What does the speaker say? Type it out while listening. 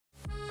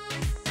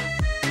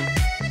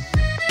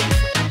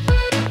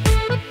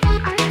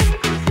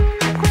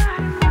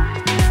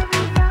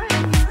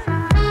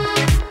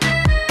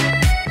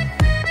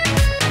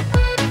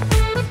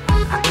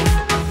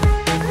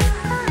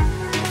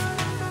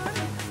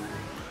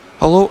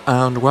Hello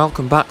and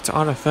welcome back to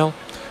RFL.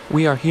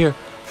 We are here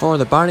for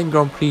the Bahrain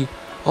Grand Prix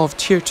of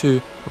Tier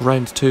 2,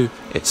 Round 2.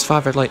 It's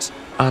 5 red lights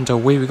and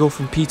away we go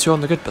from P2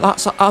 on the grid. But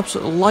that's an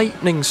absolute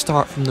lightning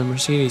start from the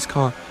Mercedes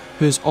car,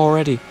 who is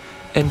already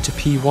into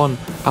P1.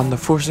 And the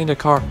Force India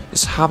car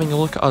is having a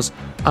look at us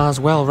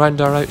as well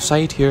round our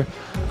outside here.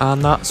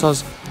 And that's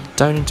us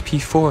down into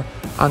P4.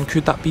 And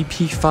could that be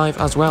P5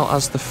 as well,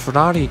 as the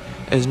Ferrari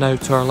is now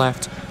to our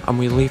left and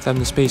we leave them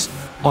the space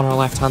on our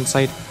left hand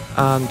side.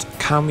 And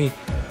can we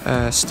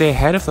stay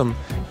ahead of them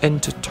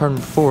into turn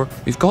 4?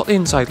 We've got the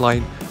inside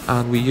line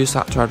and we use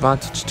that to our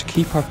advantage to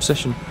keep our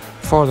position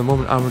for the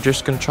moment, and we're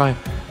just going to try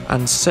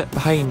and sit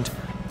behind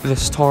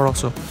this Toro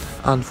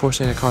and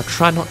forcing a car.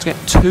 Try not to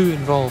get too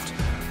involved,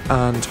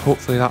 and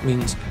hopefully that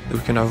means that we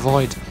can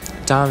avoid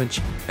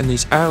damage in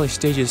these early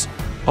stages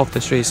of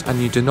this race,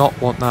 and you do not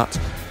want that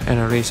in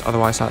a race,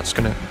 otherwise that's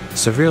going to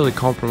severely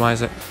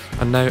compromise it.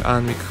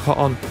 And we cut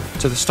on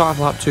to the start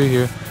of lap 2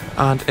 here,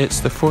 and it's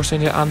the Force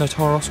India and the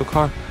Toro Rosso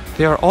car.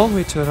 They are all the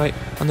way to the right,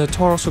 and the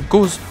Toro Rosso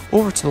goes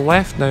over to the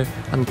left now.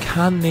 And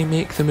can they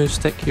make the move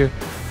stick here?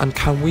 And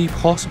can we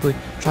possibly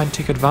try and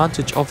take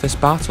advantage of this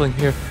battling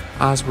here,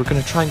 as we're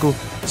going to try and go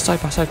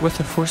side by side with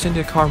the Force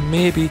India car?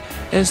 Maybe.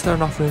 Is there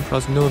enough room for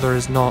us? No, there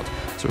is not.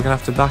 So we're going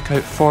to have to back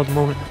out for the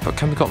moment. But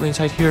can we get on the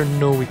inside here?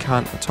 No, we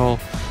can't at all.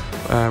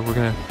 We're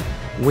going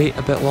to wait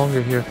a bit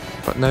longer here.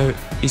 But now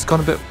he's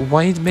gone a bit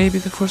wide, maybe,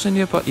 the Force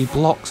India, but he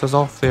blocks us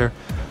off there.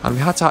 And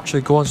we had to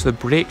actually go onto the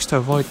brakes to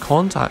avoid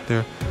contact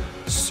there.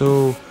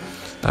 So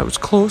it was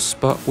close,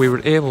 but we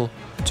were able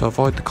to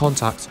avoid the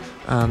contact.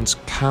 And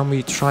can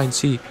we try and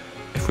see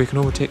if we can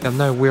overtake them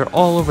now? We're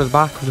all over the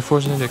back of the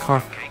Force India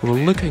car. We're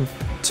looking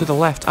to the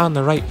left and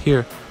the right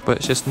here, but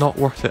it's just not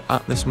worth it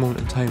at this moment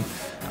in time,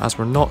 as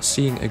we're not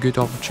seeing a good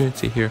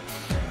opportunity here.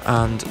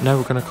 And now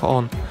we're going to cut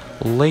on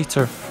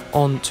later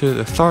on to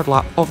the third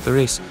lap of the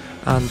race.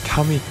 And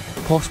can we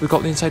possibly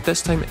got the inside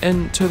this time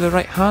into the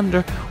right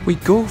hander? We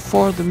go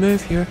for the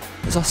move here.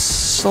 There's a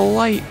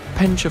slight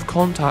pinch of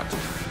contact,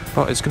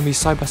 but it's going to be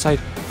side by side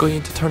going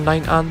into turn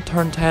 9 and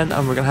turn 10,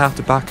 and we're going to have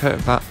to back out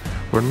of that.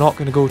 We're not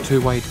going to go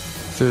too wide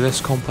through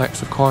this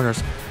complex of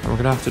corners, and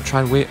we're going to have to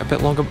try and wait a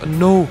bit longer. But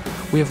no,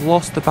 we have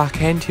lost the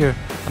back end here,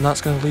 and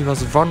that's going to leave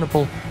us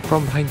vulnerable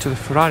from behind to the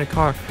Ferrari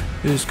car,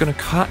 who's going to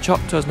catch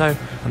up to us now,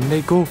 and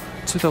they go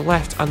to the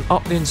left and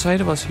up the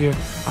inside of us here.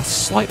 A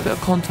slight bit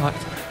of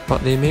contact,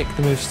 but they make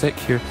the move stick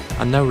here,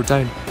 and now we're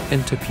down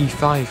into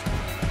P5.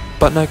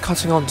 But now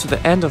cutting on to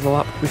the end of the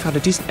lap, we've had a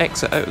decent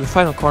exit out of the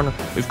final corner.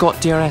 We've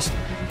got DRS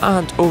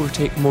and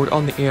overtake mode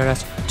on the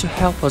ARS to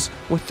help us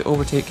with the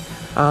overtake,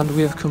 and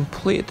we have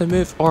completed the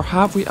move. Or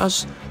have we?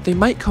 As they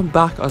might come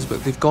back at us,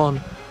 but they've gone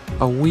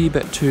a wee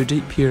bit too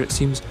deep here, it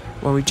seems,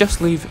 where we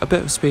just leave a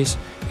bit of space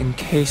in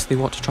case they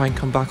want to try and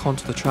come back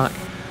onto the track.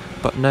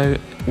 But now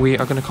we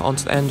are going to cut on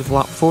to the end of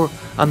lap 4,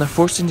 and they're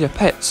Force India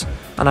pits,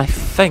 and I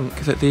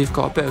think that they've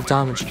got a bit of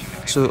damage,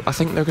 so I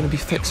think they're going to be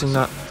fixing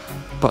that.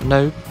 But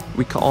now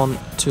we cut on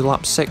to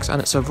lap 6,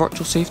 and it's a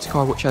virtual safety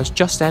car which has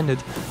just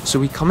ended, so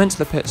we come into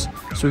the pits.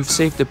 So we've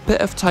saved a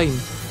bit of time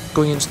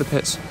going into the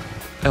pits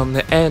on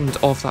the end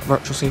of that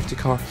virtual safety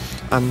car,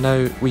 and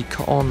now we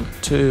cut on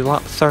to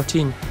lap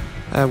 13.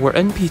 We're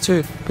in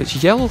P2, but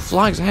it's yellow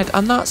flags ahead,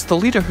 and that's the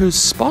leader who's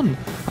spun,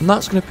 and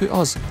that's going to put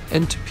us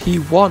into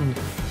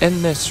P1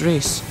 in this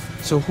race.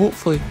 So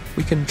hopefully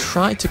we can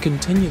try to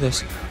continue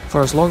this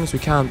for as long as we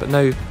can. But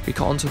now we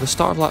cut on to the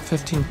start of lap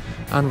 15,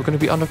 and we're going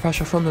to be under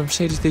pressure from the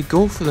Mercedes. They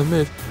go for the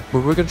move,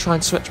 but we're going to try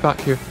and switch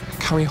back here.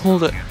 Can we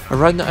hold it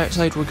around the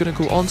outside? We're going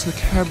to go onto the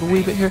curb a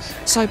wee bit here,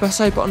 side by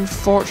side, but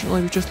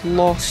unfortunately we just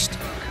lost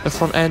the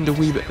front end a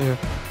wee bit there,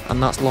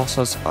 and that's lost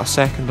us a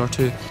second or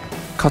two.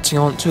 Cutting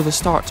on to the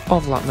start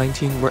of lap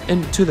 19, we're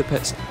into the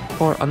pits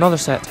for another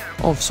set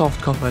of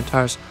soft compound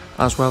tyres,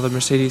 as well the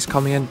Mercedes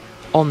coming in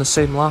on the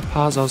same lap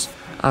as us,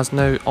 as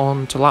now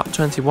on to lap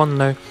 21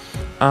 now.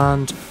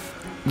 And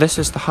this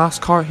is the Haas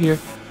car here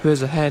who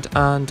is ahead,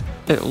 and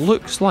it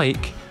looks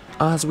like,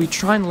 as we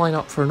try and line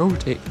up for an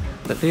overtake,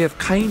 that they have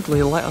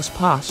kindly let us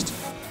past,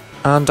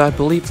 and I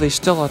believe they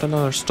still had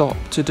another stop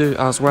to do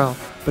as well.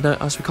 But now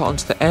as we cut on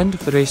to the end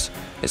of the race,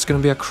 it's going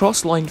to be a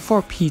cross line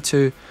for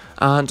P2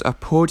 and a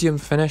podium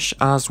finish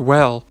as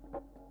well.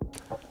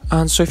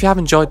 And so if you have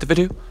enjoyed the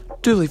video,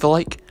 do leave a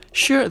like,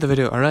 share the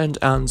video around,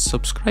 and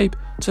subscribe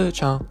to the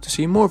channel to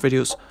see more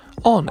videos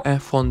on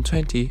F1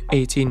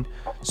 2018.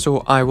 So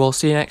I will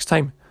see you next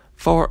time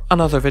for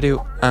another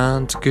video,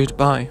 and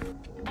goodbye.